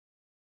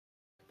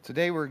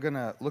Today we're going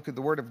to look at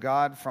the Word of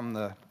God from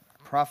the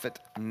prophet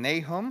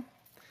Nahum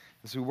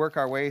as we work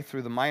our way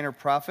through the minor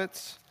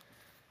prophets,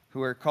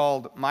 who are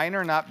called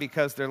minor not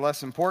because they're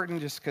less important,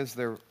 just because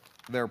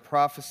their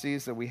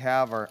prophecies that we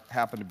have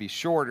happen to be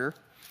shorter.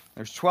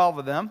 There's 12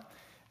 of them,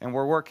 and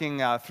we're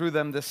working through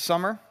them this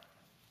summer.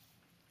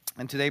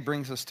 And today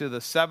brings us to the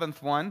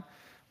seventh one,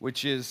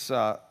 which is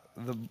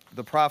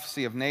the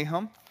prophecy of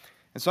Nahum.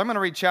 And so I'm going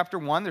to read chapter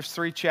 1. There's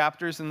 3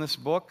 chapters in this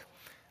book.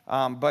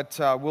 But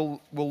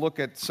we'll look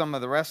at some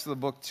of the rest of the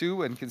book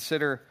too and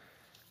consider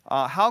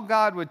how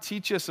God would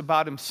teach us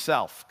about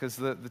himself, because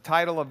the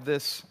title of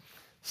this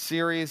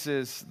series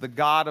is The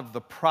God of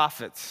the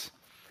Prophets.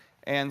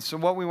 And so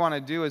what we want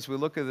to do as we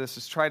look at this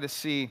is try to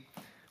see,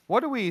 what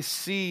do we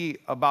see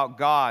about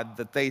God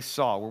that they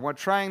saw? We're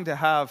trying to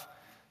have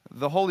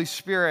the Holy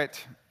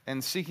Spirit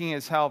and seeking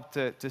his help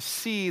to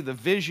see the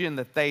vision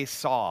that they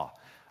saw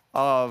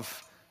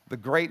of the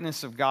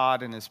greatness of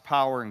God and his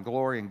power and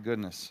glory and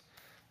goodness.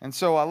 And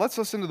so let's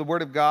listen to the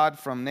Word of God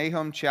from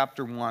Nahum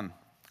chapter 1.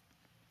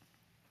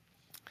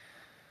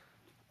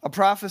 A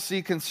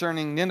prophecy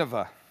concerning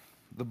Nineveh,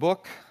 the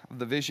book of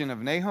the vision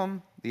of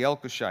Nahum the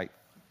Elkoshite.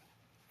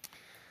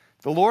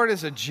 The Lord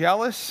is a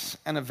jealous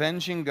and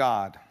avenging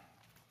God.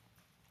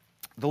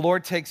 The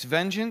Lord takes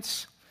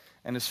vengeance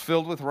and is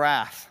filled with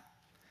wrath.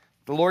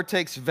 The Lord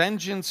takes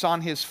vengeance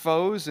on his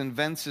foes and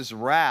vents his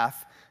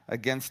wrath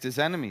against his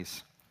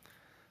enemies.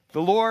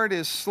 The Lord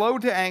is slow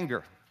to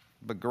anger,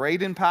 but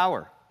great in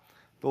power.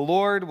 The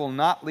Lord will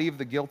not leave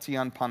the guilty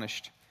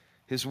unpunished.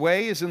 His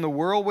way is in the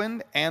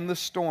whirlwind and the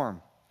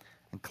storm,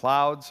 and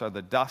clouds are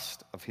the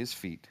dust of his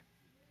feet.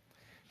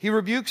 He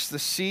rebukes the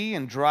sea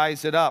and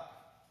dries it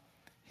up.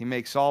 He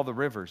makes all the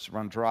rivers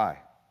run dry.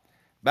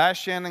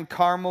 Bashan and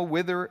Carmel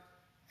wither,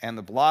 and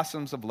the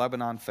blossoms of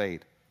Lebanon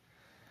fade.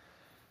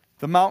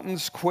 The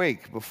mountains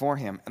quake before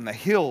him, and the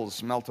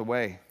hills melt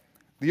away.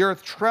 The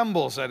earth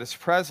trembles at his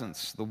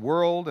presence, the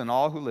world and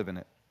all who live in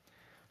it.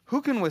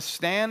 Who can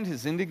withstand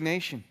his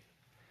indignation?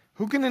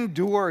 Who can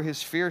endure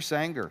his fierce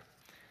anger?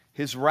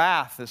 His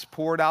wrath is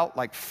poured out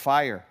like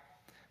fire.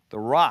 The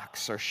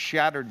rocks are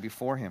shattered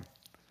before him.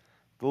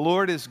 The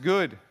Lord is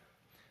good,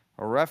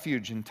 a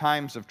refuge in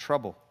times of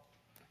trouble.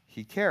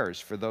 He cares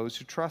for those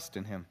who trust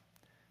in him.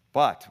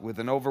 But with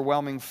an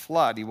overwhelming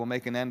flood, he will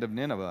make an end of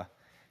Nineveh.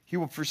 He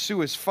will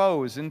pursue his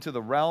foes into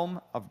the realm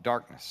of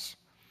darkness.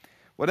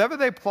 Whatever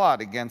they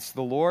plot against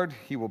the Lord,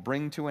 he will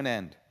bring to an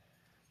end.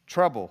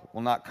 Trouble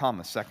will not come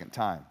a second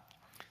time.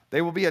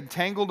 They will be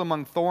entangled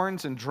among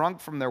thorns and drunk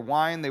from their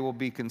wine. They will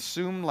be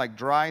consumed like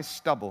dry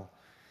stubble.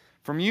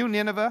 From you,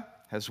 Nineveh,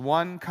 has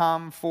one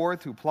come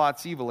forth who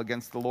plots evil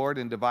against the Lord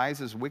and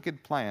devises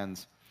wicked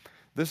plans.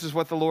 This is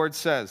what the Lord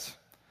says.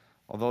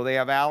 Although they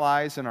have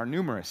allies and are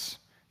numerous,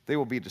 they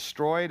will be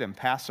destroyed and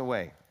pass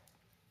away.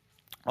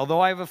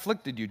 Although I have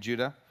afflicted you,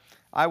 Judah,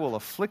 I will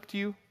afflict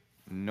you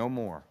no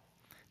more.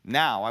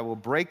 Now I will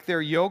break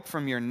their yoke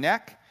from your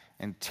neck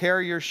and tear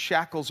your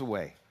shackles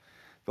away.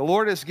 The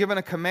Lord has given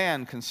a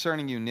command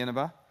concerning you,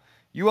 Nineveh.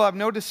 You will have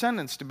no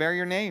descendants to bear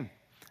your name.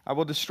 I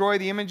will destroy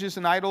the images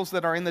and idols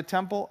that are in the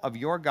temple of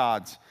your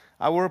gods.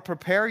 I will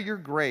prepare your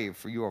grave,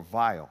 for you are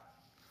vile.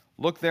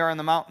 Look there in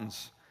the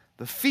mountains,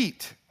 the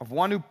feet of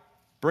one who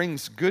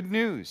brings good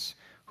news,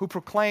 who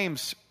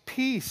proclaims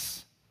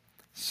peace.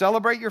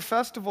 Celebrate your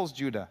festivals,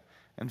 Judah,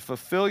 and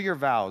fulfill your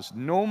vows.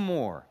 No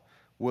more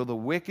will the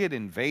wicked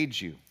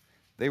invade you.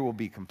 They will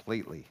be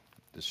completely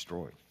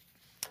destroyed.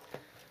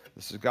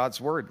 This is God's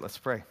word. Let's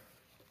pray.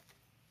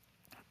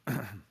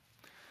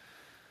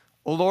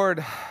 O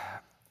Lord,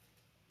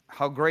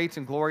 how great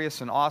and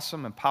glorious and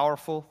awesome and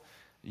powerful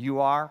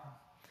you are.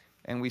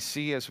 And we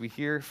see as we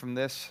hear from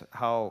this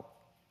how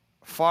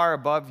far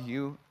above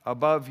you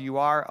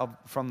are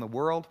from the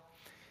world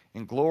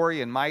in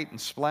glory and might and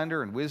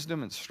splendor and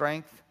wisdom and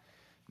strength.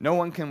 No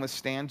one can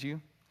withstand you.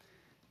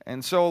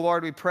 And so,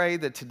 Lord, we pray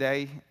that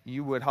today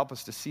you would help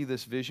us to see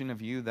this vision of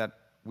you that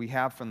we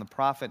have from the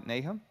prophet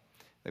Nahum.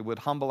 They would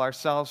humble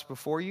ourselves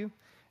before you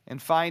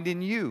and find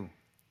in you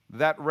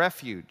that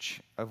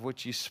refuge of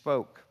which you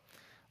spoke.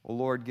 O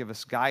Lord, give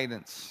us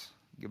guidance,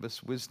 give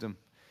us wisdom.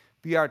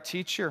 Be our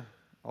teacher,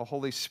 O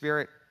Holy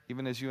Spirit,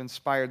 even as you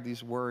inspired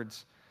these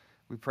words.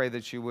 We pray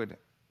that you would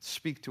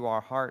speak to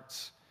our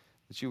hearts,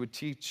 that you would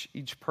teach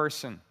each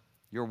person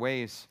your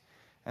ways,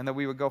 and that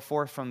we would go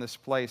forth from this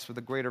place with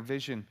a greater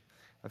vision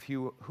of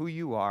who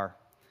you are,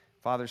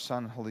 Father,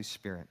 Son, and Holy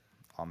Spirit.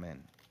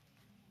 Amen.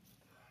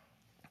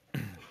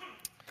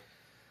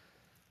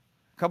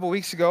 A couple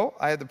weeks ago,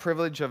 I had the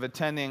privilege of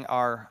attending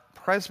our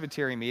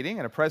presbytery meeting,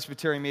 and a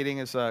presbytery meeting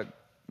is a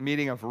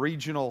meeting of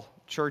regional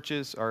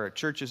churches or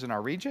churches in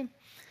our region.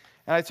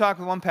 And I talked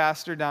with one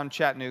pastor down in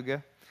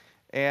Chattanooga,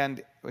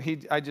 and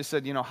I just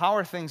said, how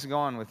are things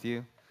going with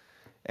you?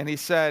 And he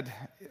said,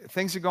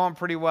 things are going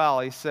pretty well.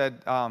 He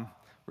said,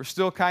 we're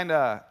still kind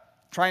of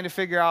trying to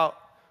figure out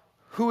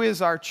who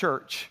is our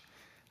church.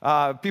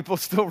 People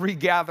still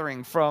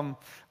regathering from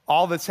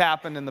all that's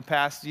happened in the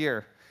past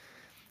year.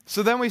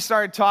 So then we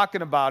started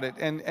talking about it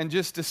and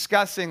just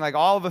discussing like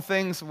all the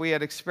things we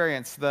had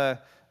experienced, the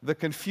the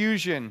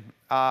confusion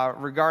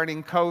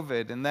regarding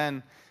COVID,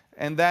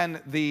 and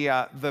then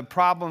the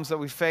problems that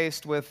we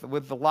faced with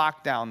the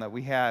lockdown that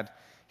we had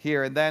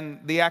here, and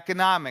then the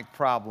economic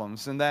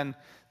problems, and then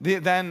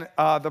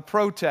the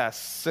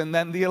protests, and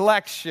then the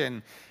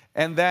election,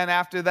 and then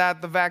after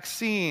that the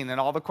vaccine, and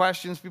all the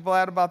questions people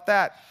had about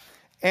that.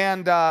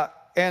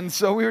 And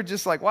so we were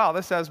just like, wow,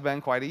 this has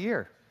been quite a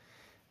year.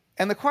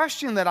 And the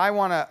question that I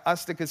want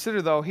us to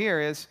consider, though, here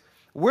is,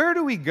 where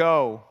do we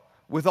go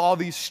with all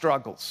these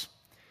struggles?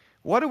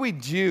 What do we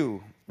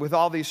do with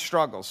all these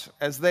struggles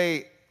as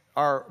they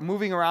are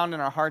moving around in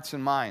our hearts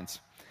and minds?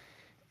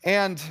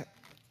 And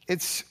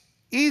it's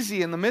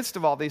easy in the midst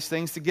of all these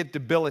things to get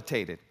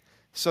debilitated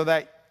so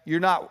that you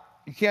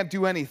can't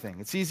do anything.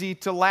 It's easy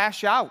to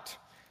lash out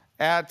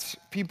at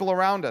people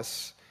around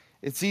us.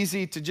 It's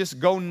easy to just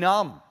go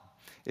numb.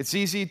 It's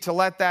easy to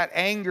let that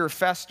anger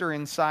fester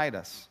inside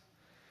us.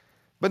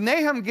 But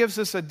Nahum gives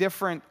us a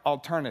different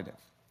alternative.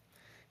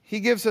 He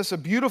gives us a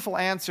beautiful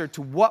answer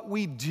to what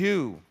we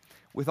do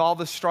with all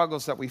the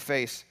struggles that we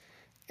face.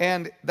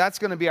 And that's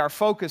going to be our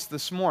focus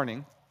this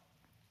morning.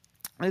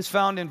 It's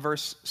found in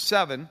verse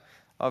 7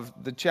 of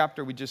the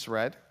chapter we just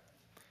read.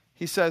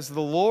 He says,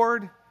 "The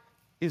Lord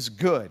is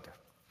good.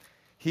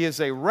 He is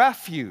a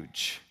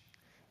refuge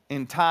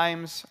in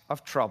times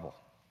of trouble."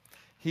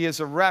 He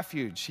is a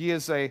refuge. He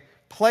is a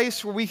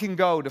place where we can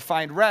go to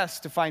find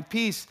rest, to find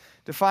peace,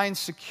 to find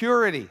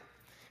security.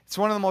 It's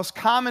one of the most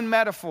common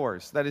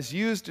metaphors that is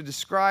used to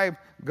describe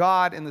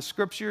God in the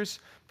Scriptures,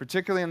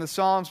 particularly in the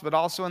Psalms, but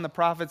also in the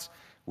prophets.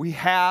 We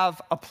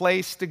have a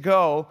place to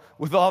go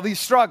with all these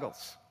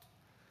struggles.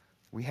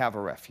 We have a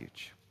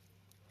refuge.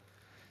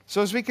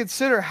 So as we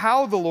consider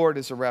how the Lord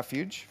is a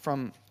refuge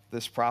from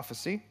this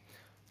prophecy,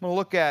 I'm going to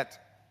look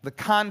at the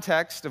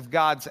context of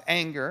God's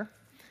anger,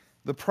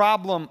 the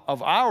problem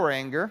of our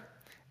anger,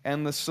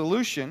 and the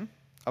solution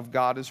of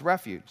God as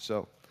refuge.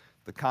 So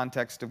the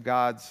context of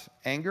God's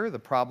anger, the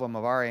problem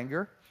of our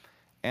anger,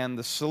 and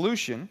the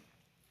solution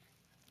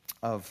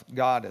of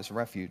God as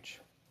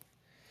refuge.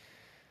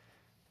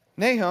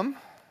 Nahum,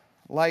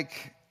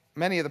 like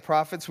many of the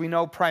prophets, we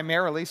know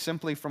primarily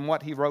simply from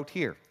what he wrote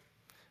here.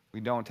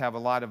 We don't have a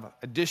lot of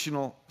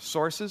additional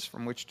sources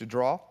from which to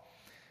draw.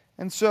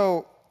 And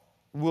so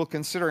we'll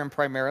consider him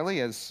primarily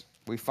as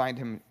we find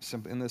him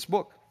in this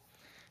book.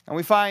 And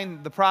we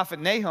find the prophet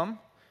Nahum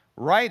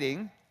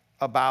writing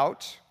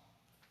about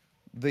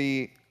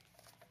the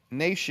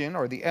nation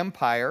or the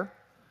empire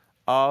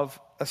of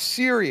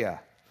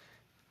Assyria.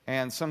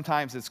 And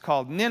sometimes it's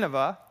called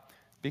Nineveh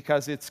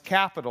because its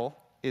capital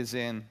is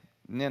in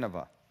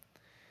Nineveh.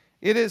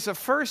 It is the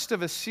first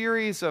of a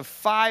series of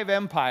 5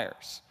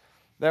 empires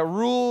that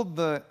ruled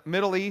the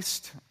Middle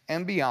East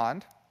and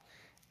beyond.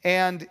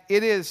 And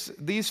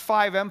these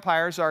 5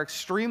 empires are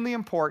extremely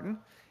important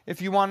if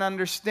you want to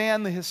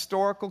understand the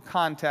historical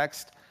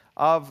context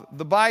of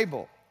the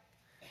Bible.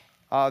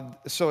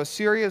 So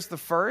Assyria is the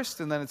first,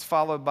 and then it's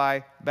followed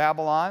by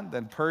Babylon,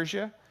 then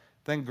Persia,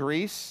 then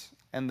Greece,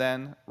 and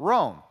then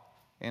Rome.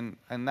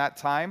 In that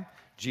time,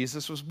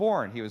 Jesus was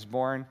born. He was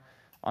born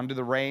under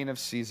the reign of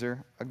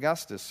Caesar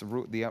Augustus, the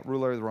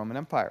ruler of the Roman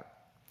Empire.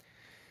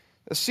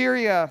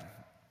 Assyria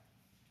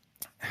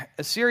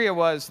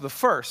was the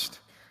first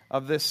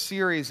of this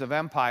series of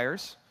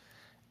empires,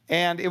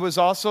 and it was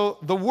also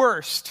the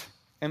worst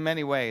in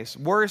many ways.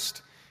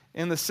 Worst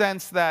in the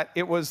sense that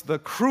it was the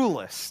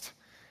cruelest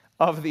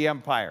of the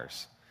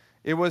empires.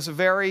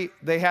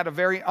 They had a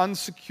very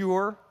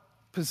unsecure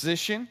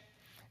position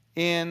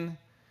in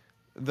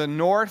the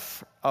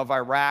north of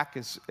Iraq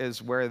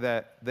is where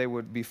they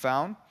would be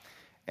found.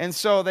 And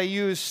so they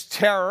used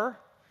terror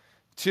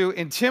to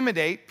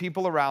intimidate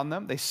people around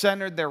them. They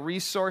centered their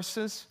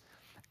resources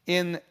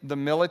in the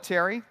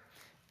military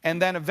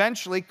and then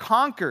eventually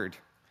conquered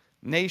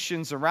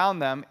nations around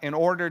them in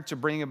order to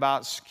bring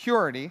about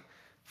security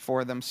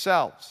for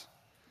themselves.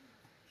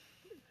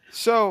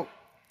 So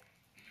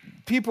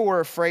people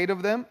were afraid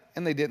of them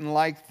and they didn't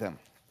like them.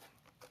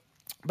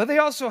 But they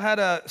also had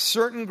a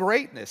certain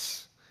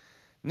greatness.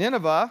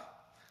 Nineveh,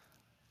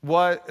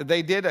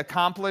 they did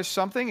accomplish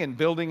something in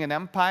building an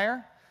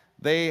empire.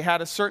 They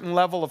had a certain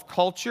level of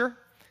culture.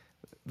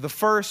 The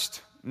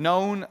first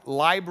known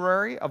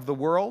library of the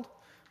world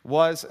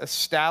was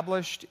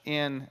established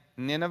in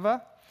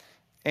Nineveh,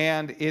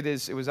 and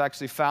it was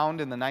actually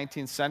found in the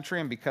 19th century,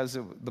 and because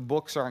the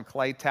books are on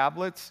clay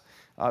tablets,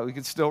 we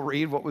can still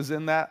read what was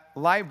in that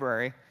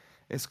library.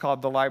 It's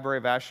called the Library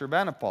of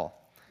Ashurbanipal.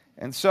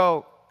 And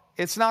so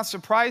it's not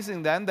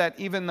surprising then that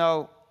even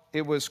though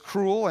it was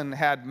cruel and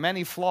had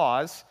many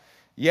flaws,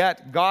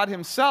 yet God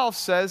himself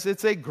says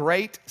it's a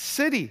great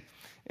city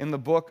in the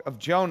book of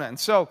Jonah. And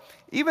so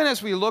even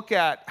as we look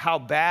at how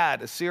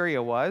bad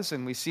Assyria was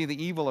and we see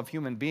the evil of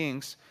human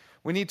beings,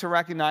 we need to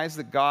recognize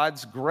that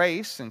God's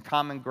grace and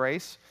common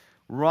grace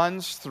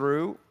runs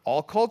through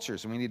all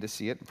cultures, and we need to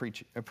see it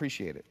and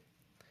appreciate it.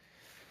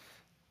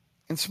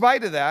 In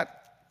spite of that,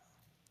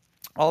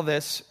 all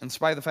this, in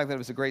spite of the fact that it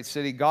was a great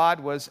city, God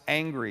was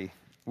angry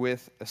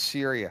with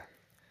Assyria.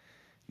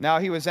 Now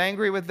he was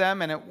angry with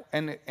them,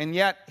 and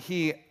yet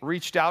he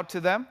reached out to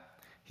them.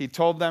 He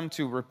told them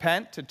to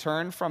repent, to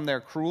turn from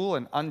their cruel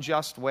and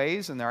unjust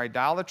ways and their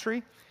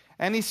idolatry.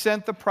 And he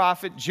sent the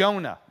prophet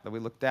Jonah, that we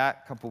looked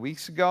at a couple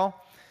weeks ago,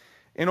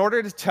 in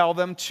order to tell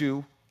them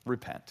to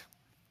repent.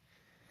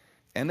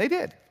 And they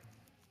did.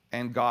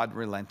 And God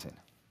relented.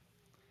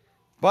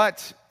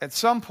 But at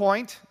some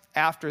point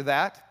after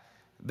that,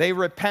 they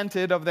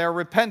repented of their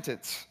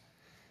repentance.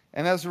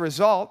 And as a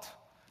result,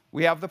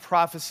 we have the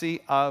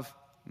prophecy of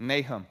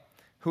Nahum,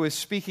 who is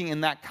speaking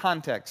in that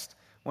context,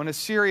 when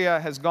Assyria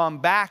has gone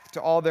back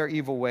to all their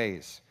evil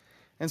ways.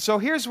 And so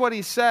here's what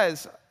he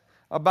says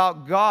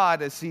about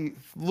God as he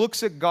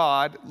looks at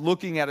God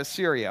looking at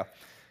Assyria.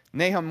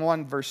 Nahum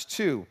 1 verse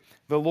 2,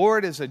 "The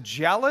Lord is a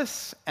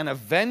jealous and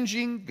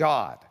avenging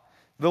God.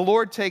 The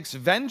Lord takes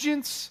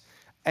vengeance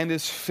and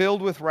is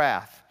filled with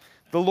wrath.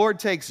 The Lord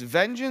takes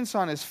vengeance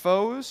on his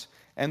foes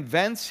and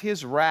vents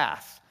his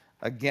wrath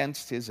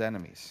against his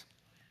enemies."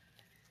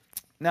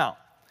 Now,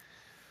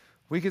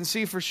 we can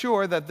see for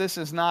sure that this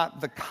is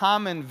not the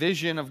common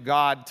vision of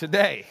God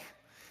today.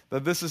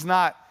 That this is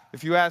not,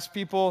 if you ask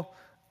people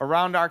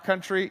around our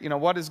country,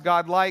 what is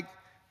God like?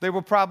 They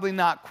will probably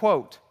not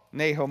quote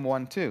Nahum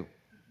 1:2.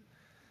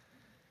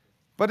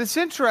 But it's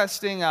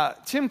interesting,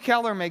 Tim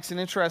Keller makes an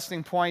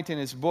interesting point in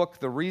his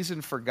book, The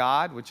Reason for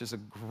God, which is a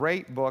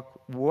great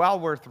book, well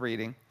worth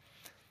reading.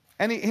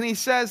 And he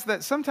says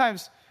that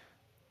sometimes,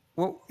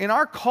 in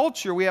our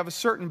culture, we have a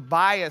certain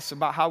bias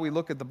about how we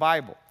look at the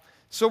Bible.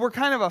 So we're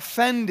kind of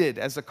offended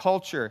as a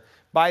culture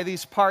by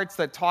these parts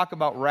that talk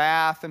about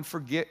wrath and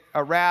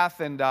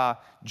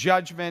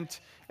judgment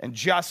and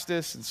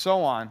justice and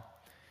so on.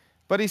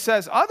 But he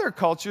says other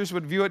cultures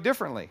would view it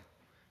differently.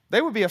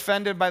 They would be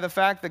offended by the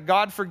fact that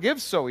God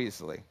forgives so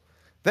easily.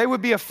 They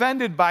would be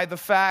offended by the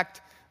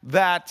fact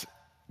that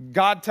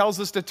God tells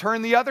us to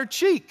turn the other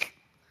cheek.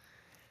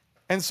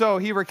 And so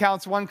he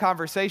recounts one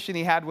conversation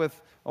he had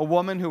with a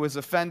woman who was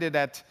offended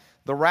at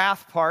the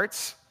wrath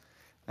parts.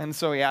 And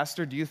so he asked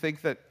her, "Do you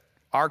think that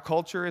our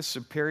culture is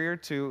superior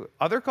to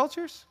other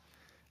cultures?"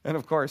 And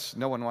of course,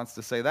 no one wants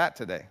to say that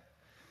today.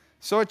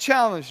 So it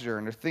challenged her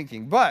in her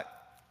thinking.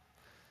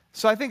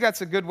 So I think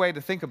that's a good way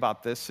to think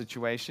about this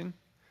situation.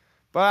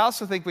 But I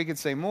also think we could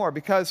say more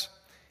because,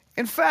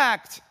 in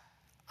fact,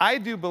 I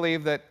do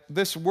believe that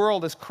this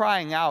world is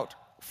crying out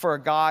for a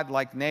God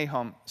like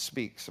Nahum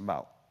speaks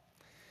about.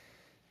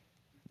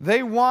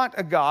 They want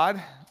a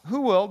God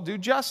who will do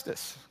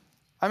justice.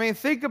 I mean,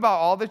 think about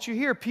all that you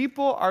hear.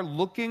 People are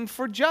looking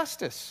for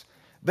justice.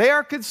 They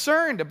are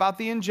concerned about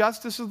the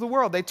injustice of the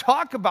world. They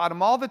talk about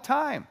them all the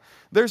time.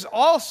 There's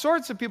all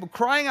sorts of people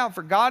crying out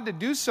for God to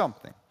do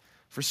something,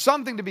 for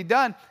something to be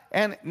done.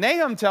 And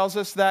Nahum tells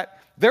us that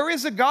there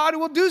is a God who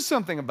will do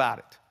something about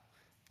it.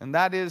 And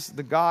that is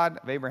the God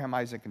of Abraham,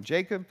 Isaac, and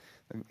Jacob.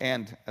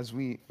 And as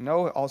we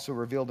know, also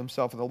revealed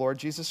himself in the Lord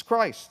Jesus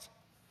Christ.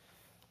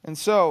 And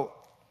so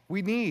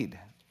we need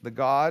the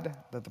God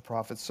that the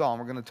prophets saw. And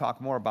we're going to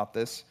talk more about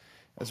this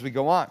as we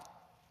go on.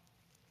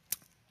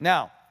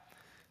 Now,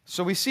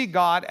 so we see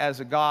God as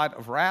a God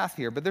of wrath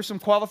here, but there's some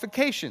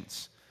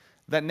qualifications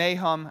that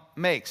Nahum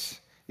makes.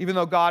 Even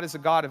though God is a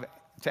God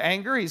to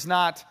anger, he's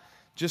not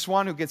just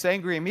one who gets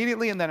angry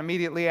immediately and then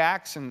immediately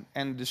acts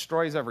and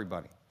destroys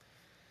everybody.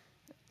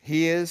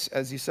 He is,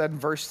 as he said in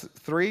verse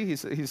 3, he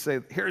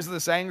said, here's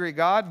this angry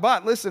God.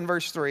 But listen,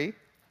 verse 3,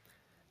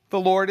 the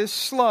Lord is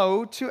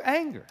slow to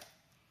anger.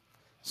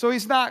 So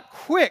he's not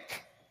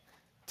quick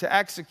to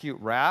execute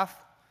wrath.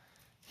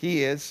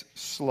 He is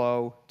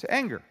slow to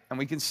anger. And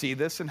we can see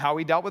this in how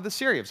he dealt with the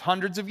Assyrians.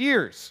 Hundreds of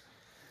years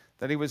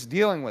that he was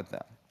dealing with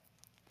them.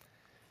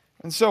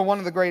 And so one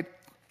of the great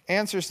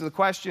answers to the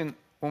question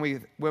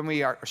when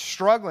we are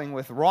struggling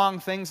with wrong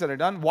things that are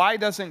done, why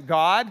doesn't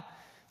God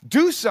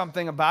do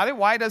something about it?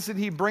 Why doesn't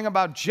he bring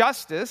about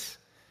justice?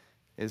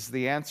 Is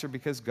the answer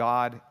because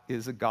God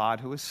is a God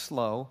who is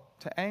slow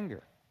to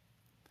anger.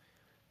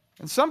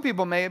 And some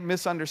people may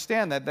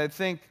misunderstand that. They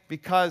think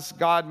because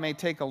God may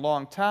take a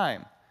long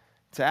time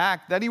to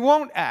act, that he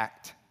won't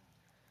act.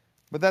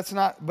 But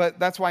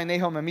that's why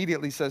Nahum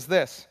immediately says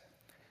this: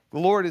 the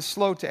Lord is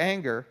slow to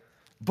anger,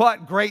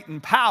 but great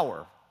in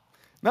power.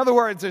 In other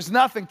words, there's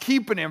nothing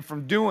keeping him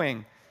from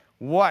doing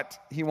what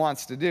he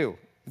wants to do.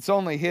 It's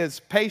only his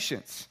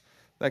patience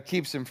that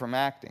keeps him from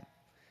acting.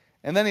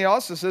 And then he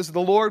also says, the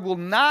Lord will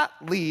not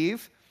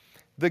leave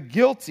the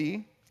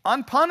guilty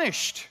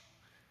unpunished.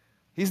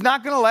 He's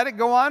not going to let it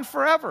go on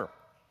forever.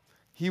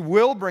 He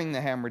will bring the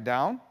hammer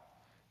down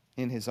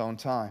in his own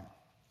time.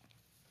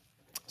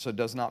 So it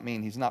does not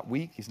mean he's not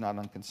weak, he's not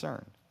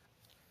unconcerned.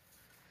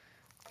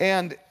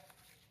 And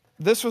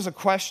this was the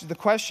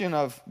question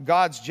of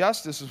God's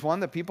justice is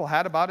one that people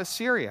had about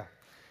Assyria.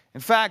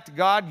 In fact,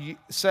 God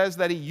says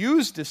that he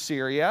used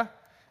Assyria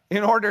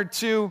in order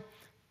to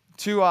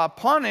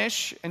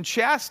punish and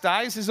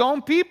chastise his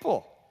own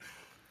people.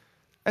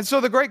 And so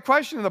the great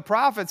question of the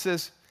prophets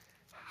is,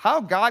 how,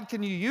 God,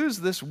 can you use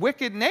this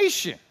wicked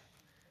nation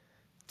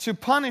to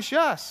punish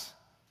us,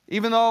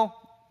 even though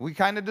we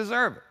kind of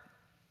deserve it?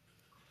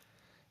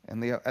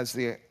 And as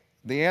the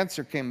the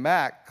answer came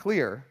back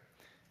clear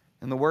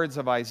in the words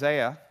of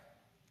Isaiah,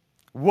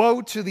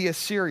 "Woe to the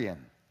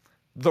Assyrian,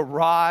 the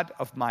rod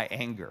of my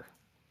anger,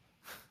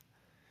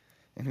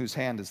 in whose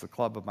hand is the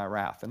club of my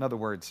wrath." In other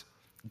words,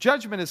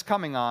 judgment is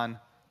coming on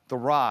the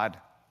rod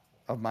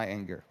of my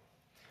anger.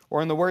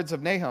 Or in the words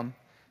of Nahum,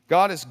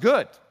 God is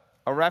good,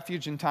 a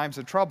refuge in times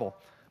of trouble.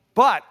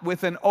 But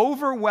with an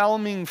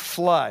overwhelming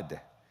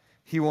flood,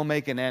 he will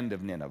make an end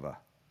of Nineveh.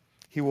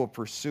 He will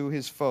pursue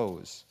his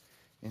foes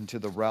into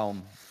the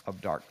realm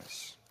of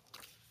darkness.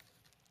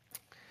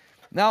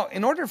 Now,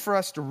 in order for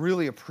us to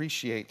really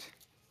appreciate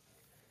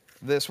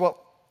this,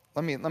 well,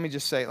 let me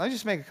just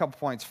make a couple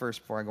points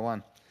first before I go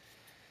on.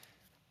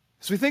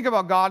 As we think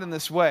about God in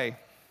this way,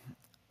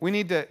 we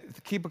need to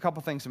keep a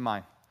couple things in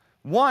mind.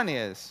 One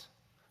is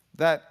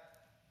that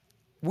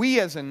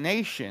we as a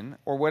nation,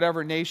 or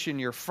whatever nation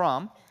you're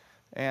from,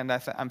 and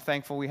I'm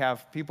thankful we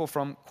have people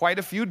from quite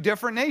a few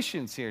different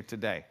nations here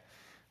today,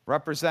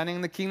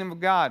 representing the kingdom of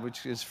God,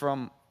 which is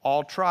from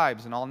all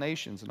tribes and all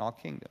nations and all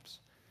kingdoms.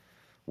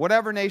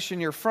 Whatever nation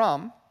you're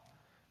from,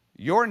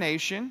 your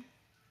nation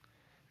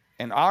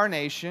and our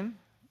nation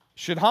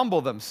should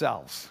humble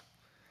themselves.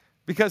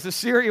 Because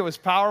Assyria was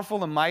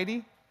powerful and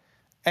mighty,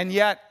 and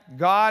yet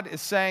God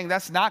is saying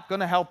that's not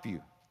going to help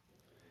you.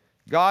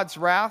 God's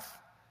wrath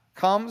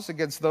comes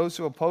against those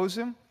who oppose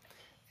him,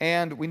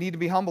 and we need to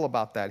be humble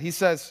about that. He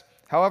says,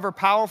 however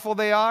powerful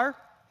they are,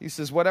 he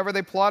says, whatever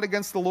they plot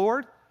against the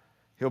Lord,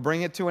 he'll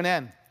bring it to an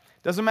end.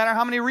 Doesn't matter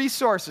how many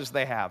resources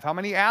they have, how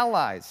many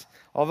allies.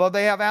 Although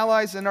they have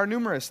allies and are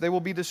numerous, they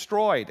will be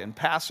destroyed and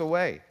pass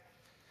away.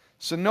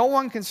 So no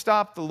one can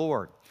stop the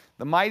Lord.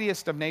 The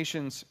mightiest of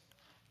nations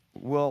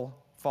will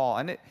fall.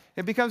 And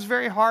it becomes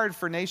very hard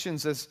for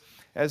nations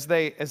as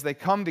they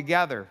come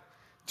together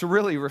to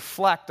really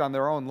reflect on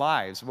their own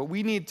lives. But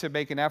we need to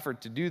make an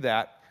effort to do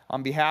that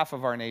on behalf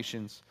of our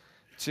nations,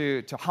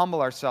 to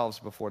humble ourselves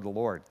before the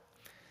Lord.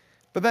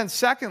 But then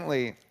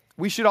secondly,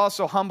 we should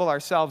also humble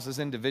ourselves as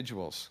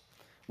individuals.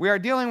 We are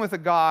dealing with a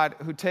God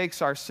who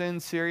takes our sin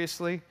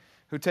seriously,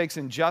 who takes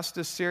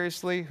injustice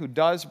seriously, who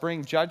does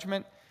bring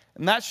judgment,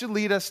 and that should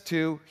lead us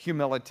to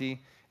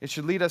humility. It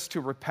should lead us to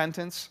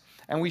repentance,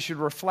 and we should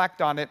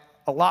reflect on it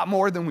a lot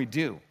more than we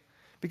do.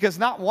 Because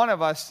not one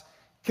of us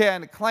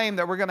can claim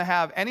that we're going to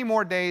have any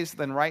more days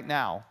than right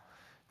now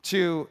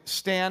to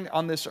stand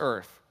on this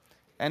earth.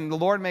 And the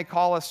Lord may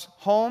call us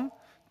home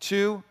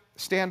to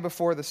stand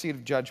before the seat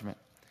of judgment.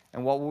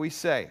 And what will we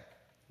say?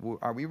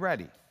 Are we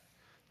ready?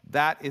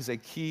 That is a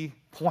key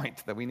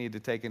point that we need to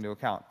take into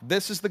account.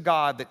 This is the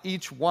God that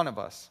each one of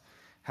us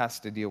has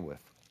to deal with.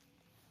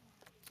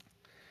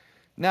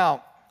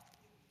 Now,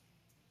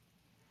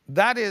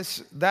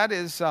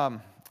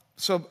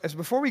 so as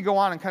before we go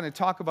on and kind of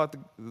talk about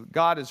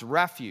God as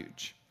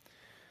refuge,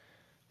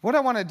 what I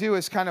want to do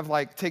is kind of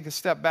like take a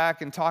step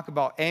back and talk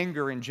about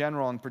anger in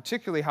general, and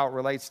particularly how it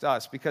relates to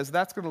us, because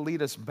that's going to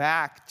lead us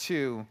back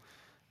to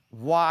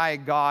why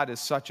God is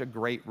such a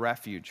great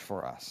refuge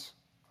for us,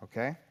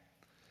 okay?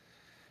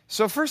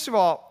 So first of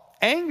all,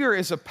 anger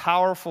is a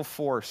powerful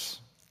force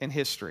in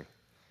history.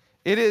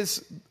 It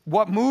is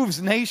what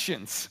moves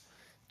nations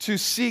to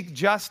seek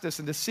justice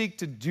and to seek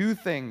to do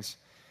things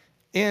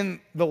in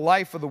the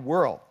life of the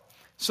world.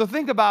 So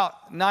think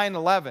about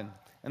 9/11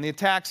 and the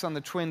attacks on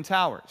the Twin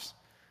Towers.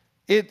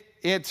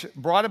 It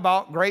brought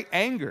about great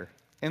anger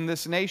in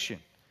this nation.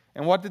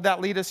 And what did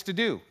that lead us to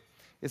do?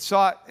 It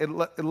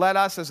led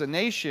us as a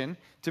nation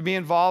to be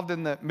involved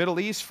in the Middle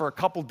East for a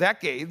couple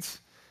decades,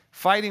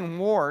 fighting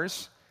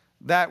wars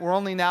that we're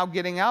only now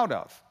getting out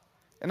of.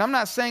 And I'm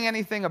not saying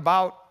anything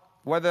about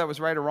whether that was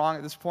right or wrong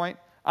at this point.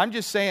 I'm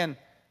just saying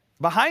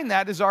behind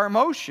that is our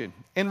emotion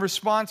in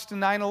response to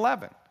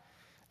 9/11.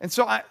 And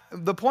so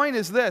the point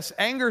is this: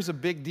 anger is a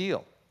big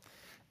deal.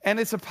 And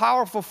it's a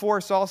powerful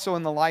force also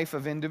in the life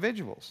of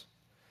individuals.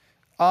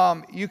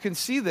 You can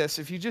see this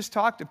if you just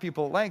talk to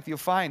people at length. You'll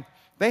find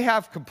they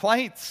have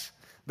complaints.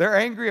 They're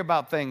angry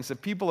about things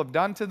that people have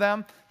done to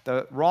them,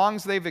 the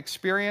wrongs they've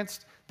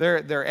experienced.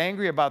 They're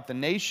angry about the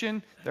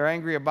nation. They're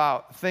angry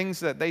about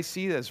things that they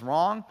see as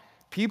wrong.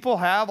 People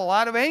have a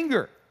lot of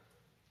anger.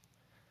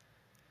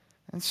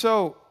 And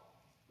so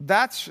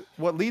that's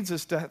what leads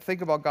us to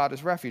think about God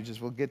as refuge, as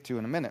we'll get to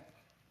in a minute.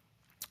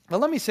 But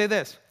let me say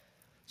this.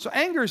 So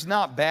anger is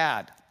not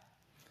bad.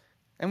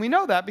 And we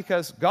know that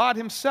because God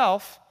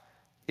himself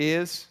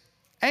is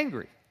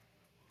angry.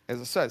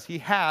 As it says, he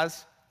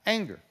has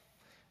anger.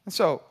 And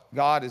so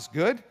God is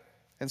good.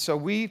 And so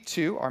we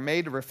too are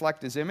made to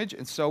reflect his image.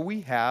 And so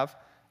we have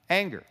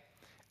anger.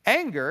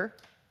 Anger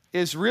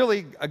is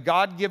really a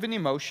God-given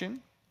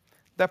emotion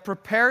that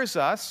prepares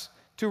us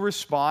to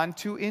respond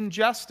to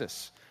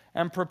injustice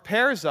and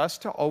prepares us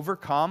to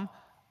overcome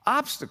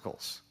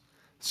obstacles.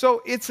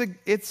 So it's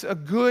a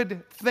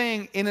good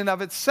thing in and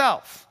of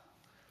itself.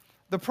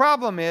 The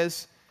problem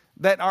is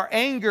that our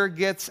anger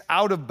gets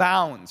out of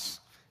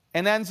bounds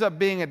and ends up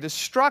being a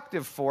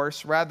destructive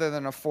force rather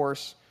than a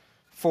force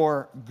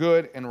for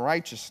good and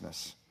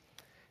righteousness.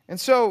 And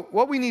so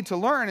what we need to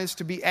learn is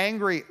to be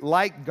angry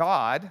like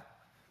God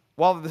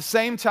while at the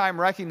same time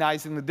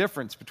recognizing the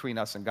difference between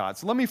us and God.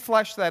 So let me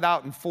flesh that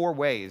out in 4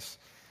 ways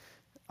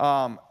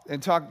and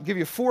give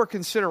you 4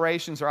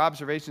 considerations or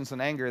observations on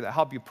anger that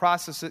help you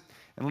process it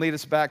and lead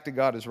us back to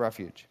God as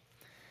refuge.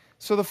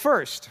 So the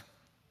first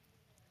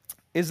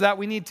is that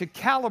we need to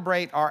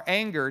calibrate our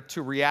anger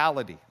to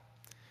reality.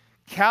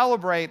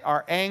 Calibrate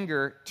our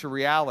anger to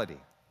reality.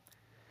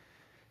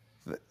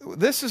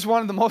 This is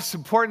one of the most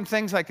important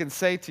things I can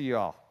say to you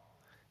all,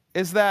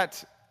 is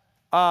that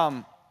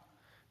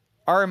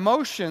our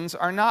emotions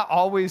are not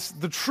always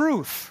the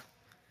truth.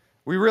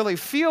 We really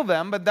feel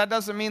them, but that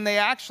doesn't mean they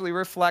actually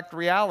reflect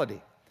reality.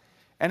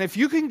 And if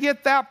you can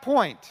get that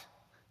point,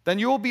 then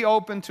you will be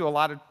open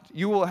to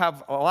you will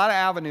have a lot of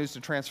avenues to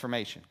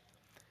transformation.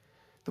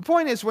 The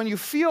point is, when you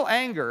feel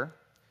anger,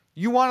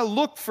 you want to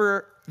look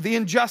for the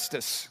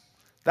injustice.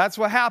 That's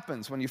what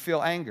happens when you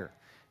feel anger.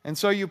 And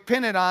so you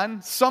pin it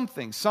on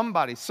something,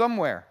 somebody,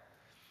 somewhere.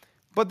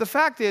 But the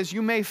fact is,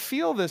 you may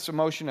feel this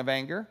emotion of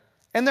anger,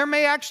 and there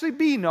may actually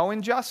be no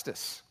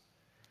injustice.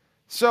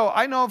 So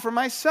I know for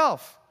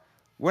myself,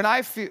 when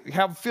I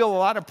feel a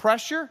lot of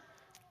pressure,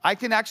 I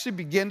can actually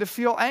begin to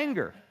feel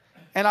anger.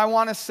 And I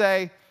want to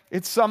say,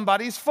 it's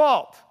somebody's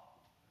fault.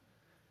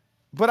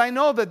 But I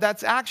know that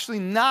that's actually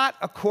not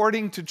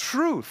according to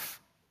truth.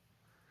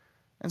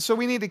 And so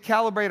we need to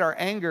calibrate our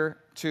anger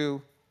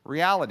to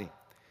reality.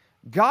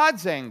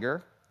 God's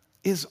anger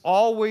is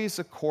always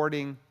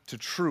according to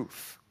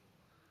truth.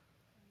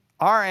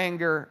 Our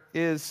anger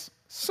is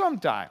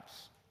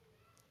sometimes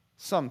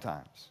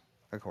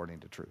according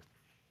to truth.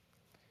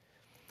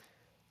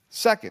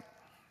 Second,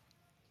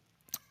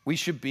 we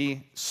should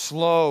be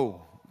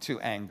slow to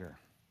anger.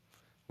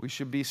 We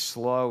should be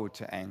slow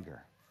to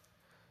anger.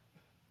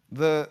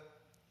 The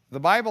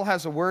Bible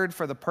has a word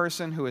for the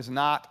person who is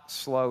not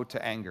slow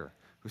to anger,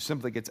 who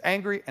simply gets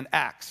angry and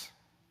acts.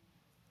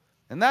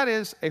 And that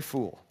is a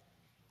fool.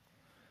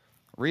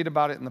 Read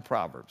about it in the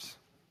Proverbs.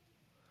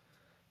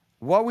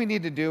 What we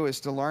need to do is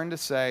to learn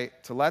to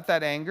let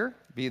that anger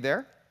be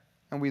there,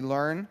 and we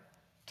learn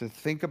to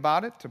think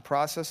about it, to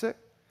process it.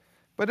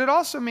 But it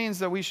also means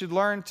that we should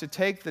learn to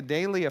take the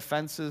daily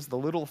offenses, the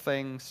little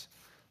things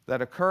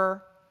that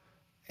occur,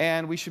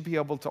 and we should be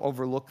able to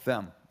overlook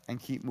them and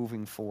keep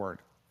moving forward.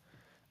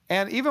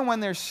 And even when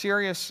there's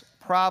serious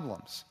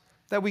problems,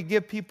 that we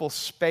give people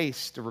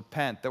space to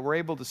repent, that we're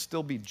able to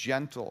still be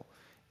gentle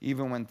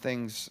even when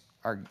things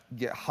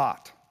get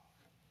hot.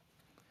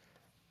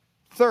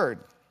 Third,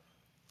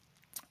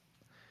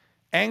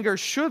 anger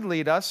should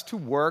lead us to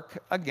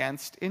work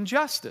against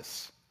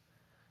injustice.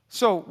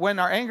 So when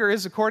our anger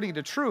is according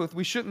to truth,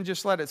 we shouldn't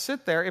just let it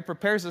sit there. It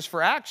prepares us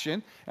for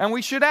action, and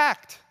we should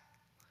act.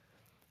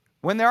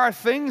 When there are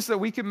things that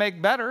we can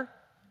make better,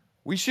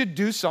 we should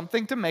do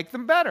something to make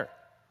them better.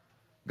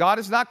 God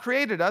has not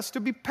created us to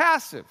be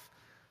passive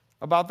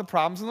about the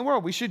problems in the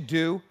world. We should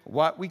do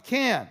what we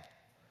can.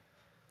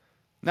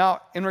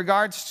 Now, in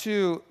regards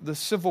to the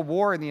Civil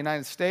War in the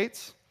United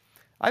States,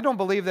 I don't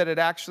believe that it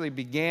actually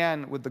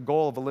began with the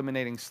goal of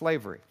eliminating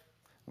slavery.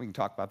 We can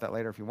talk about that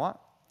later if you want.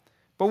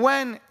 But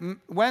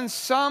when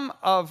some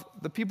of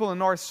the people in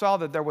the North saw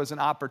that there was an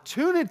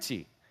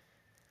opportunity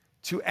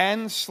to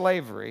end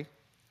slavery,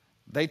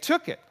 they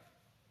took it.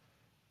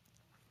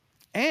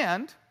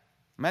 And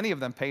many of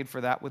them paid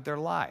for that with their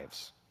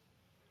lives.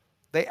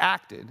 They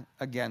acted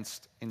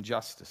against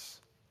injustice.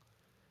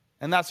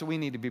 And that's what we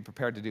need to be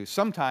prepared to do,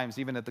 sometimes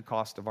even at the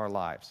cost of our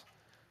lives.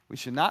 We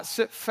should not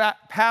sit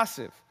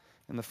passive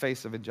in the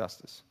face of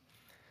injustice.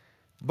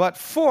 But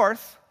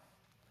fourth,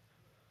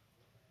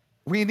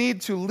 we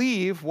need to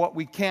leave what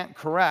we can't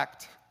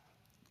correct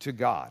to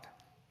God.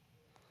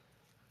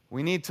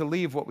 We need to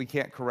leave what we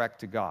can't correct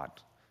to God.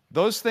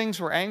 Those things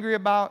we're angry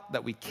about,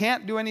 that we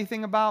can't do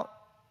anything about,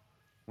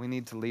 we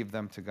need to leave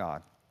them to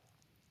God.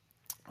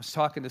 I was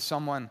talking to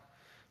someone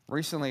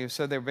recently who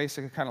said they were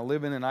basically kind of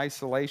living in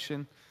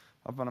isolation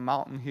up on a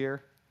mountain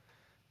here.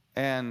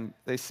 And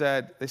they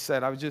said,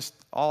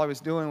 all I was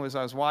doing was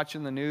I was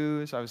watching the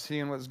news, I was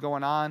seeing what was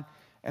going on,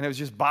 and it was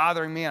just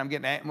bothering me, and I'm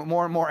getting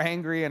more and more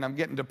angry, and I'm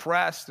getting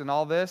depressed and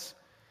all this.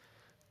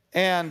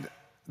 And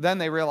then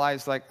they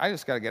realized, I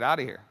just got to get out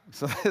of here.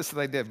 So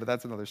they did, but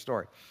that's another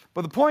story.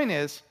 But the point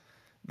is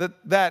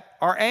that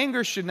our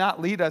anger should not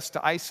lead us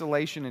to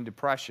isolation and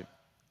depression.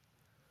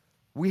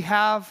 We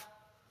have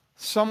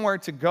somewhere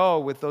to go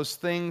with those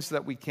things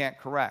that we can't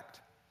correct.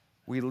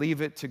 We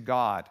leave it to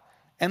God.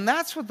 And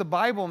that's what the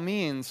Bible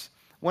means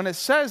when it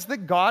says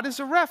that God is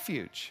a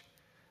refuge.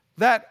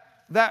 That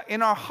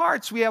in our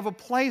hearts we have a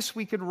place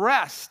we could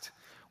rest.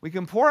 We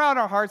can pour out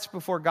our hearts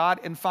before God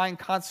and find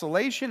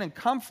consolation and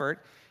comfort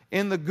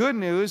in the good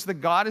news that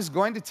God is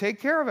going to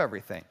take care of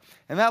everything.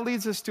 And that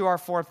leads us to our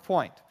fourth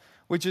point,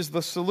 which is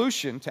the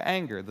solution to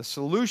anger, the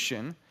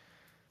solution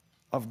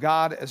of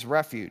God as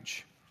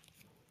refuge.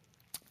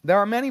 There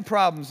are many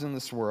problems in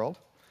this world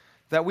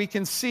that we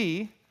can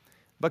see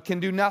but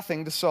can do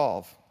nothing to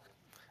solve.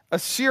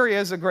 Assyria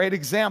is a great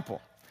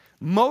example.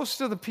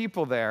 Most of the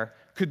people there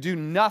could do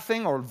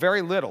nothing or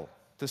very little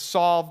to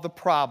solve the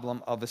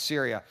problem of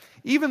Assyria.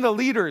 Even the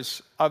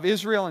leaders of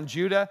Israel and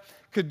Judah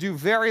could do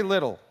very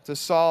little to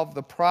solve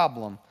the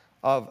problem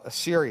of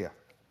Assyria.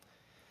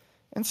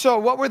 And so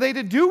what were they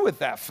to do with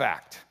that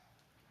fact?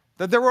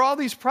 That there were all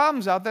these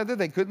problems out there that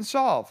they couldn't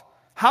solve.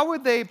 How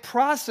would they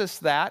process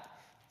that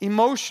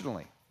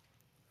emotionally?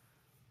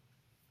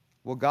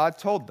 Well, God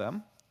told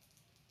them,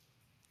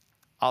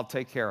 I'll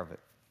take care of it.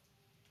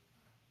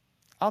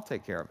 I'll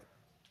take care of it.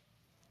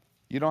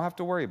 You don't have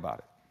to worry about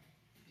it.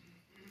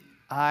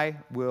 I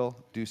will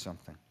do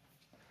something.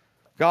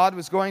 God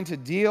was going to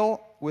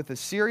deal with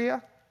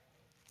Assyria,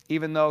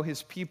 even though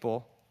his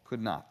people could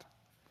not.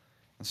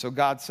 And so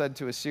God said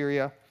to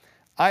Assyria,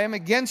 I am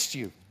against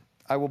you.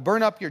 I will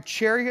burn up your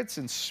chariots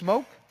in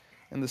smoke,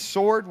 and the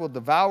sword will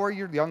devour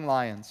your young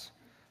lions.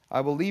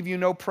 I will leave you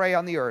no prey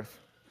on the earth.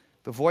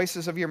 The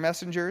voices of your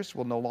messengers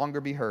will no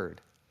longer be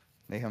heard.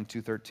 Nahum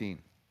 2:13.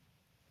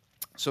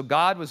 So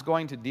God was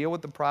going to deal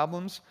with the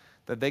problems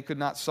that they could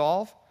not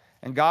solve,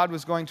 and God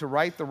was going to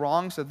right the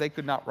wrongs that they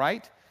could not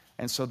right,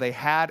 and so they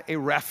had a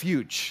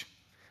refuge,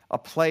 a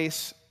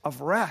place of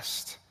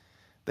rest.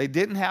 They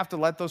didn't have to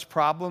let those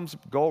problems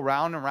go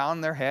round and round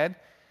in their head.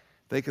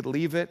 They could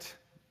leave it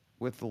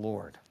with the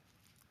Lord.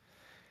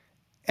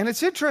 And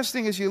it's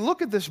interesting as you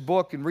look at this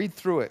book and read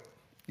through it,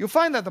 you'll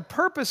find that the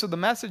purpose of the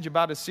message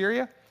about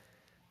Assyria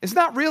is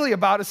not really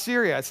about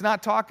Assyria. It's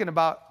not talking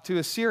about to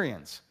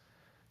Assyrians.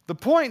 The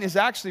point is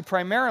actually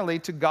primarily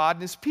to God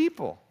and his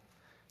people,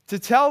 to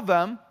tell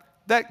them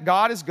that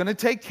God is going to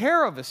take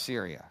care of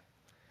Assyria.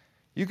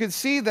 You can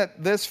see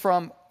that this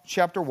from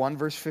chapter 1,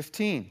 verse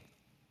 15.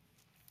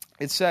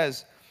 It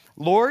says,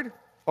 look,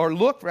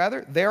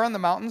 there on the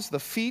mountains, the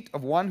feet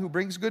of one who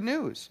brings good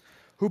news,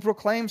 who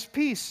proclaims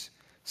peace.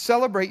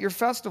 Celebrate your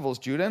festivals,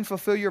 Judah, and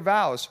fulfill your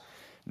vows.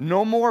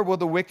 No more will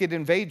the wicked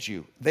invade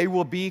you. They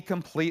will be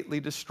completely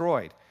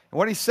destroyed. And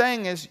what he's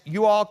saying is,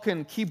 you all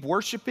can keep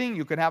worshiping,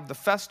 you can have the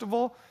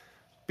festival,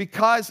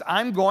 because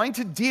I'm going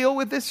to deal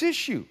with this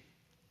issue.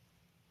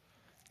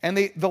 And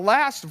the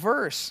last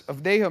verse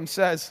of Nahum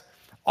says,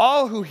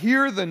 all who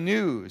hear the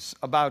news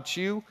about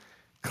you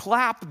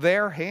clap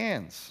their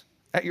hands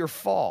at your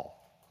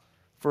fall,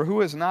 for who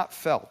has not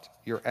felt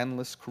your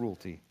endless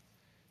cruelty?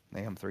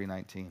 Nahum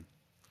 3:19.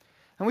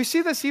 And we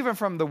see this even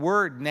from the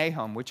word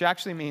Nahum, which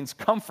actually means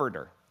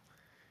comforter.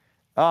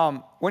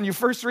 When you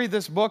first read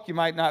this book, you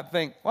might not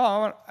think,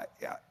 well,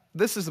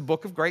 this is a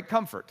book of great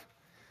comfort.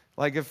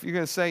 Like if you're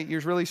going to say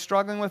you're really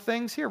struggling with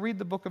things, here, read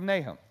the book of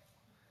Nahum.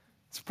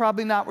 It's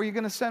probably not where you're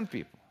going to send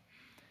people.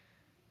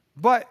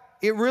 But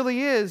it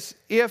really is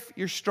if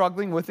you're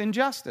struggling with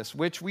injustice,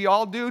 which we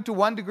all do to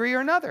one degree or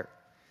another.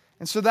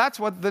 And so that's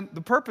what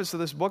the purpose of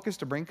this book is,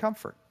 to bring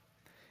comfort.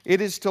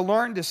 It is to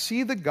learn to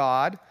see the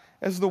God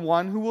as the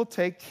one who will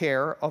take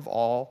care of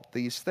all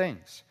these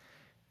things.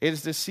 It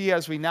is to see,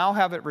 as we now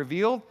have it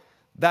revealed,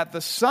 that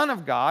the Son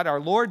of God, our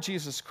Lord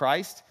Jesus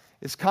Christ,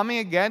 is coming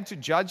again to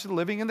judge the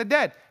living and the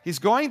dead. He's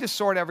going to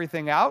sort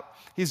everything out.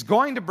 He's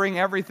going to bring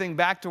everything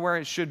back to where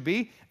it should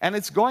be, and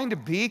it's going to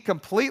be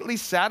completely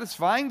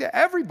satisfying to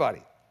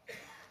everybody.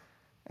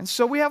 And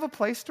so we have a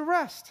place to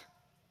rest.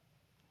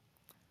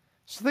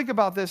 So think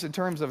about this in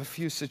terms of a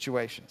few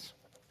situations.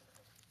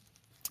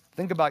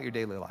 Think about your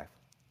daily life.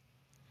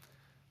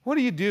 What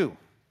do you do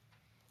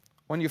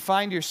when you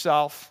find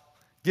yourself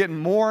getting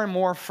more and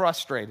more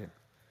frustrated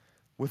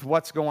with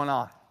what's going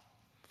on?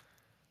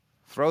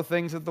 Throw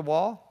things at the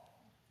wall?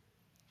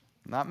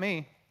 Not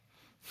me.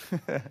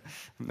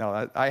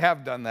 No, I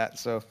have done that.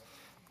 So,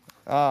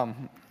 but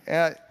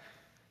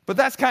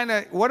that's kind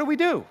of, what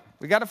do?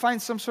 We got to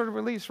find some sort of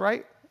release,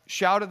 right?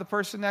 Shout at the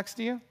person next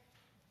to you.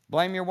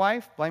 Blame your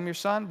wife, blame your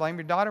son, blame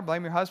your daughter,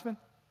 blame your husband.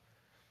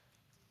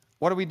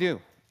 What do we do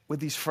with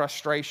these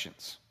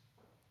frustrations?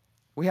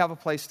 We have a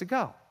place to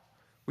go.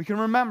 We can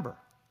remember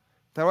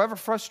that however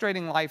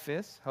frustrating life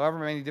is, however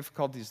many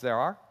difficulties there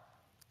are,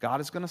 God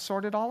is going to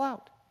sort it all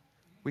out.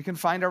 We can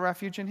find our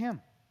refuge in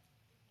him.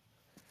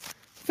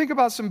 Think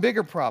about some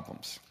bigger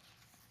problems.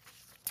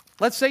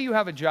 Let's say you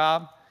have a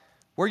job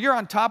where you're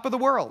on top of the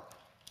world.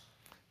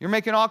 You're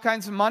making all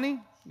kinds of money.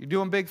 You're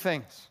doing big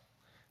things.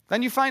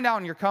 Then you find out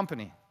in your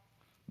company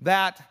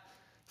that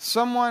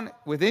someone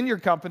within your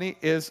company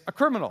is a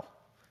criminal.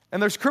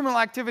 And there's criminal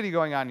activity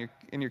going on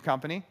in your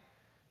company.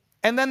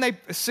 And then they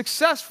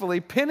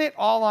successfully pin it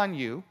all on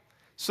you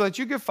so that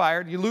you get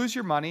fired, you lose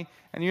your money,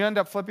 and you end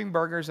up flipping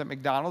burgers at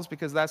McDonald's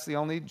because that's the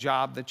only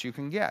job that you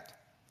can get.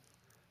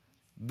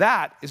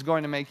 That is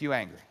going to make you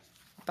angry.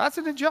 That's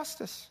an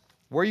injustice.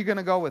 Where are you going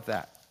to go with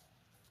that?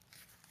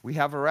 We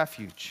have a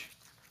refuge,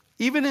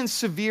 even in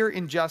severe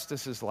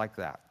injustices like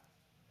that.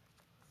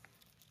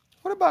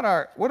 What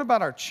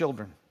about our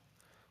children?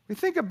 We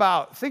think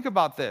about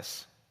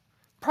this.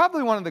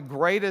 Probably one of the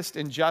greatest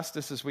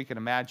injustices we can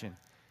imagine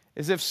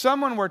is if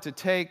someone were to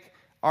take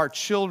our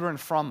children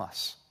from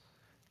us,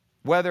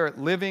 whether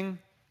living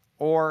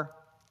or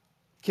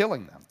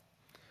killing them.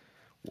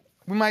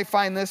 We might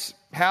find this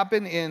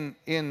happen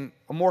in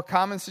a more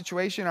common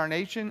situation in our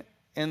nation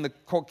in the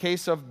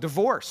case of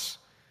divorce,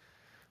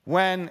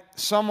 when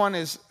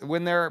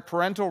their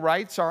parental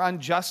rights are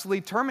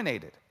unjustly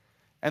terminated.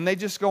 And they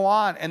just go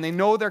on, and they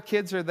know their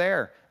kids are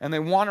there, and they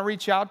want to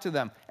reach out to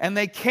them, and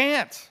they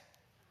can't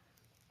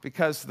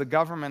because the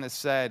government has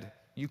said,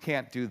 you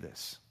can't do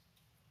this.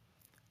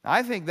 Now,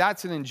 I think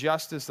that's an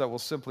injustice that will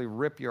simply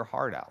rip your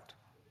heart out.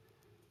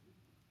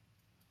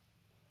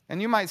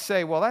 And you might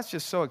say, well, that's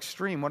just so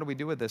extreme. What do we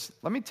do with this?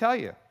 Let me tell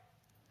you.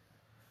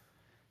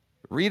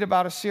 Read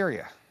about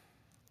Assyria.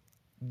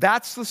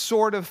 That's the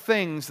sort of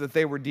things that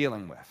they were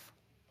dealing with.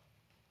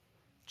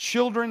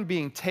 Children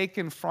being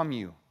taken from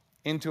you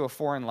into a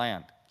foreign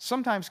land,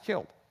 sometimes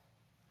killed.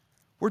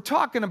 We're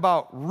talking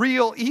about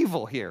real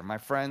evil here, my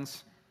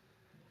friends.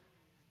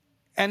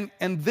 And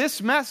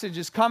this message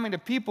is coming to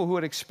people who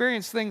had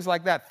experienced things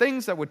like that,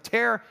 things that would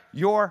tear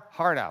your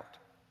heart out.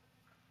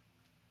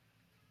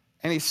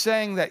 And he's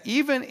saying that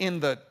even in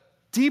the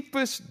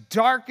deepest,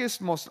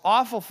 darkest, most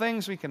awful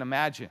things we can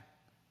imagine,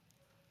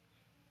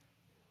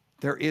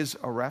 there is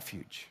a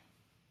refuge.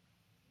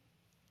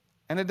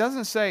 And it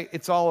doesn't say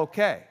it's all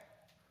okay,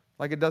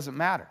 like it doesn't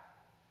matter.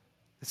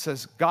 It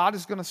says God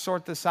is going to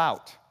sort this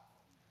out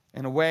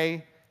in a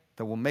way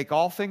that will make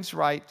all things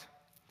right,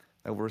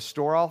 that will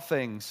restore all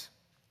things,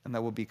 and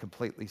that will be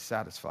completely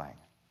satisfying.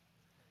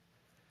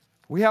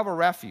 We have a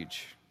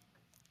refuge,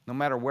 no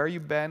matter where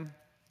you've been,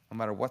 no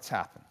matter what's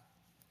happened.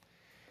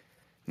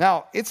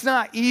 Now, it's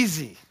not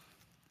easy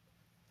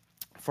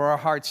for our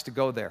hearts to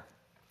go there.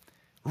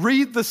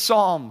 Read the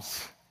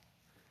Psalms.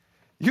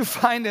 You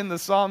find in the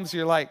Psalms,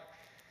 you're like,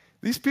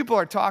 these people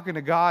are talking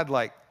to God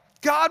like,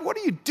 God, what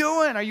are you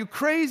doing? Are you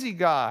crazy,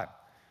 God?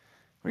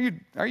 Are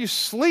you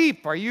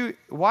asleep?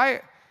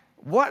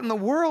 What in the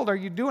world are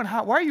you doing?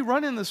 Why are you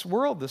running this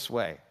world this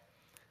way?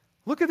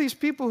 Look at these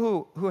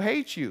people who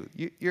hate you.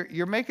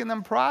 You're making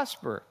them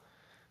prosper.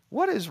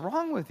 What is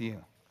wrong with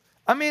you?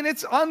 I mean,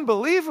 it's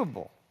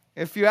unbelievable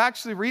if you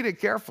actually read it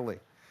carefully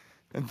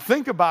and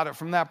think about it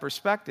from that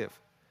perspective.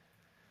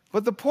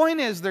 But the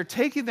point is, they're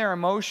taking their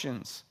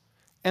emotions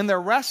and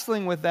they're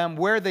wrestling with them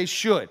where they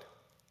should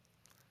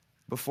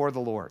before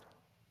the Lord.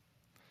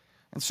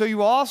 And so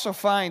you also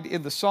find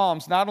in the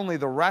Psalms not only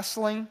the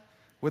wrestling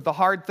with the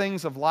hard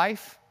things of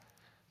life,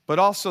 but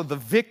also the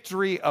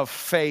victory of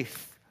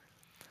faith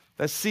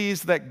that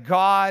sees that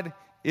God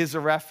is a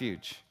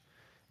refuge,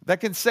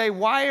 that can say,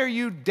 why are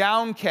you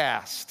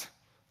downcast,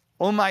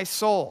 O my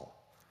soul?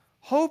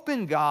 Hope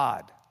in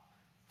God,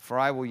 for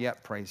I will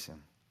yet praise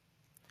him.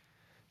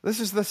 This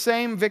is the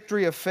same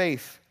victory of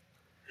faith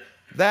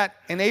that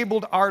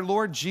enabled our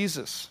Lord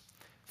Jesus,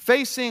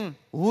 facing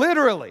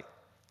literally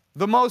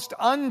the most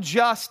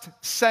unjust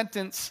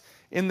sentence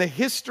in the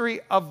history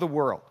of the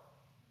world,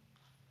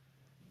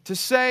 to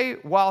say,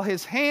 while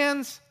his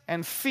hands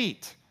and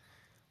feet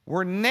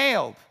were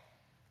nailed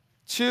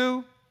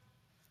to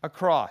a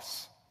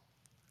cross,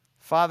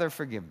 Father,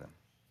 forgive them,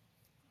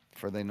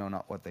 for they know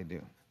not what they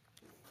do.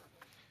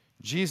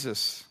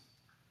 Jesus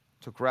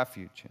took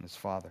refuge in his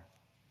Father.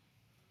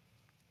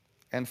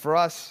 And for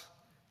us,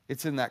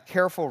 it's in that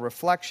careful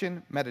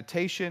reflection,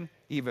 meditation,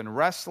 even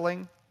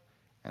wrestling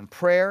and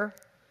prayer,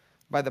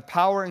 by the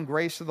power and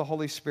grace of the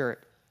Holy Spirit,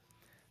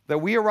 that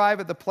we arrive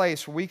at the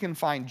place where we can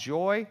find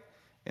joy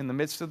in the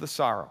midst of the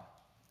sorrow,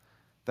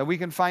 that we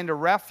can find a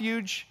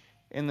refuge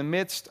in the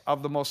midst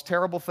of the most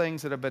terrible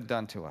things that have been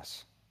done to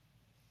us.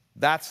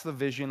 That's the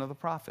vision of the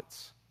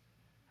prophets.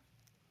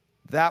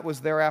 That was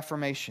their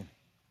affirmation.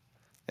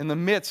 In the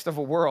midst of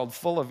a world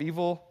full of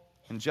evil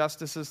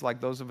injustices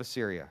like those of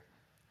Assyria,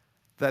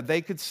 that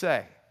they could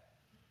say,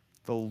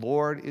 the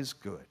Lord is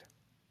good,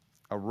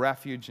 a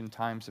refuge in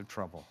times of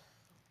trouble.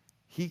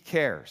 He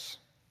cares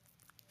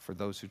for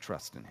those who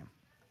trust in him.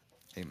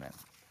 Amen.